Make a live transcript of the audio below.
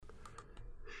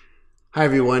Hi,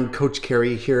 everyone. Coach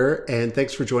Carey here, and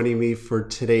thanks for joining me for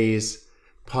today's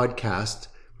podcast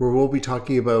where we'll be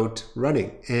talking about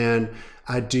running. And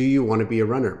do you want to be a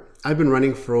runner? I've been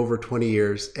running for over 20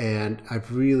 years and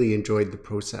I've really enjoyed the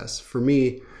process. For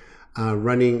me,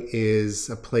 running is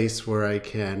a place where I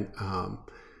can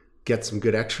get some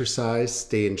good exercise,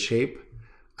 stay in shape.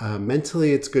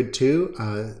 Mentally, it's good too.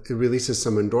 It releases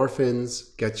some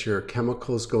endorphins, gets your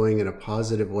chemicals going in a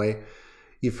positive way.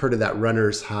 You've heard of that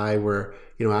runner's high where,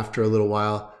 after a little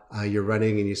while, you're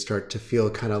running and you start to feel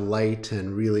kind of light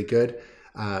and really good.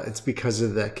 It's because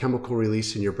of the chemical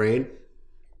release in your brain.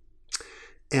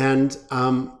 And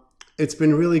it's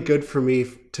been really good for me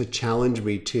to challenge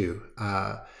me too.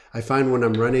 I find when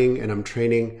I'm running and I'm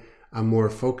training, I'm more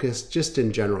focused just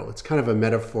in general. It's kind of a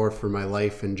metaphor for my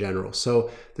life in general. So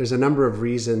there's a number of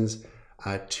reasons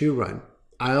to run.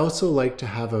 I also like to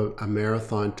have a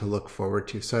marathon to look forward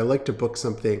to. So I like to book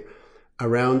something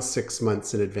around 6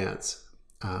 months in advance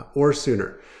or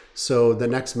sooner. So the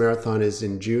next marathon is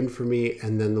in June for me,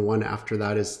 and then the one after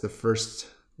that is the first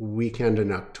weekend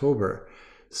in October.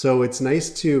 So it's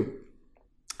nice to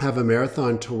have a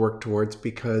marathon to work towards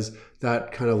because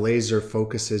that kind of laser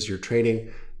focuses your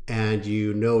training, and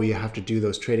you have to do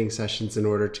those training sessions in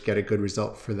order to get a good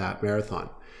result for that marathon.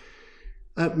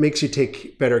 That makes you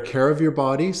take better care of your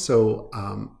body. So,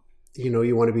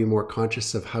 you want to be more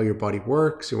conscious of how your body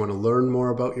works. You want to learn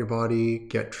more about your body,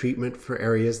 get treatment for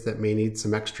areas that may need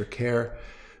some extra care.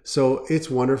 So it's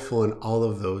wonderful in all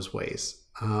of those ways.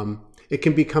 It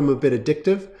can become a bit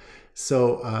addictive.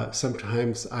 So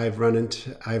sometimes I've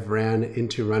ran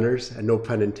into runners, and no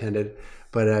pun intended,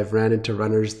 but I've ran into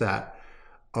runners that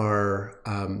are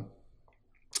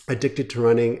addicted to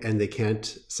running and they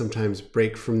can't sometimes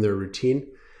break from their routine.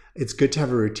 It's good to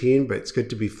have a routine, but it's good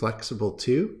to be flexible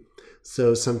too.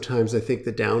 So sometimes I think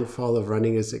the downfall of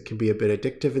running is it can be a bit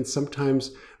addictive, and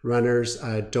sometimes runners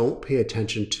don't pay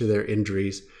attention to their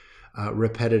injuries,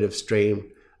 repetitive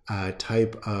strain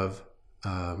type of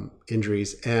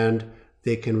injuries, and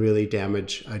they can really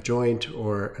damage a joint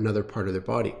or another part of their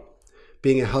body.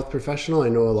 Being a health professional, I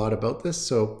know a lot about this,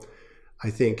 so I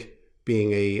think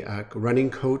being a running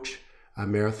coach, a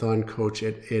marathon coach,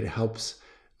 it helps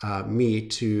me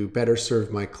to better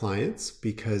serve my clients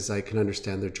because I can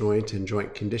understand their joint and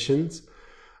joint conditions.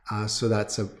 So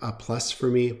that's a plus for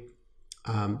me.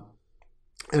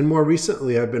 And more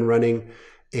recently, I've been running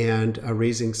and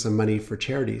raising some money for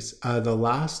charities. The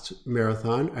last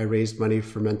marathon, I raised money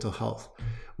for mental health,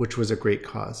 which was a great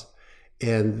cause.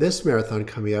 And this marathon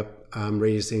coming up, I'm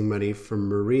raising money for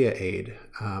Maria Aid.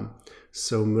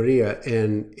 So Maria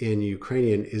in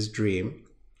Ukrainian is dream.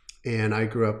 And I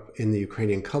grew up in the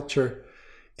Ukrainian culture.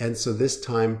 And so this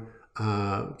time,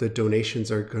 the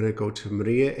donations are going to go to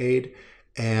Maria Aid.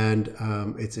 And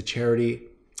it's a charity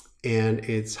and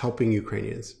it's helping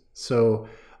Ukrainians. So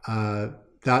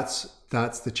that's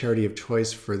the charity of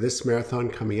choice for this marathon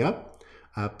coming up.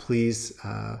 Please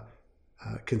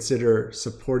consider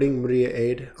supporting Maria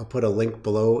Aid. I'll put a link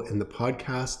below in the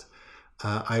podcast.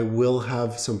 I will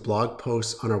have some blog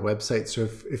posts on our website. So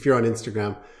if you're on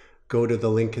Instagram, go to the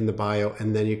link in the bio,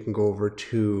 and then you can go over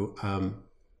to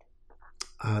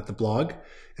the blog,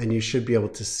 and you should be able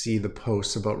to see the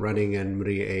posts about running and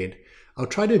Maria Aid. I'll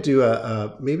try to do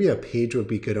maybe a page would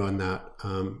be good on that.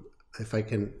 If I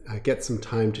can get some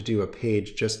time to do a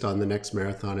page just on the next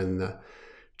marathon and the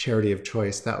charity of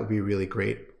choice, that would be really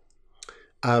great.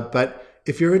 But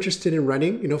if you're interested in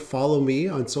running, follow me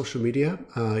on social media,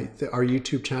 our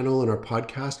YouTube channel and our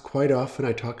podcast. Quite often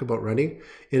I talk about running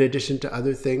in addition to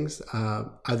other things,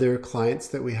 other clients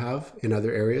that we have in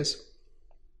other areas.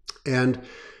 And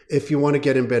if you want to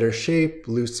get in better shape,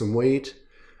 lose some weight,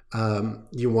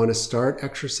 you want to start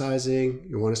exercising,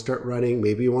 you want to start running,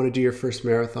 maybe you want to do your first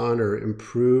marathon or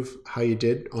improve how you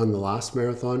did on the last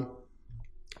marathon,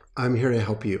 I'm here to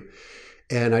help you.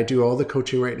 And I do all the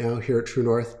coaching right now here at True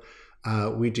North.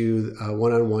 We do a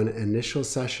one-on-one initial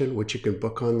session, which you can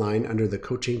book online under the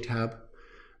coaching tab.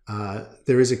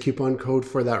 There is a coupon code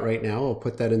for that right now. I'll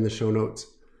put that in the show notes.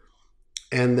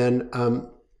 And then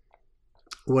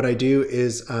what I do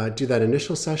is do that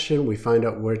initial session. We find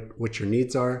out what your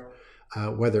needs are,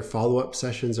 whether follow-up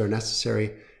sessions are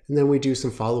necessary. And then we do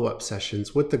some follow-up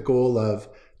sessions with the goal of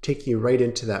taking you right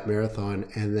into that marathon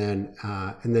and then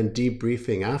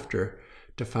debriefing after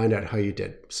to find out how you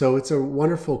did. So it's a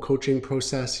wonderful coaching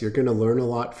process. You're going to learn a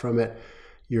lot from it.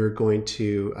 You're going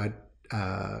to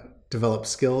develop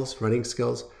skills, running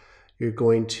skills. You're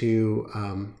going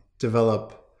to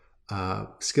develop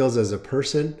skills as a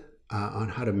person on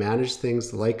how to manage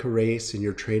things like a race and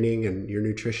your training and your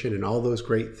nutrition and all those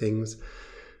great things.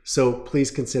 So please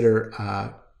consider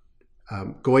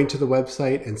going to the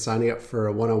website and signing up for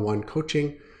a one-on-one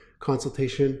coaching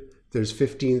consultation. There's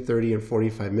 15, 30, and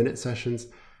 45-minute sessions,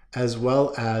 as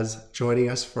well as joining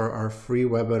us for our free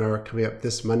webinar coming up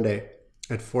this Monday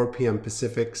at 4 p.m.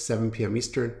 Pacific, 7 p.m.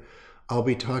 Eastern. I'll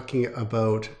be talking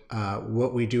about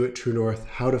what we do at True North,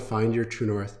 how to find your True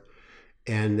North,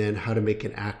 and then how to make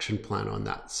an action plan on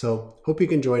that. So hope you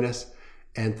can join us.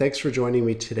 And thanks for joining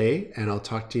me today, and I'll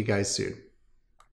talk to you guys soon.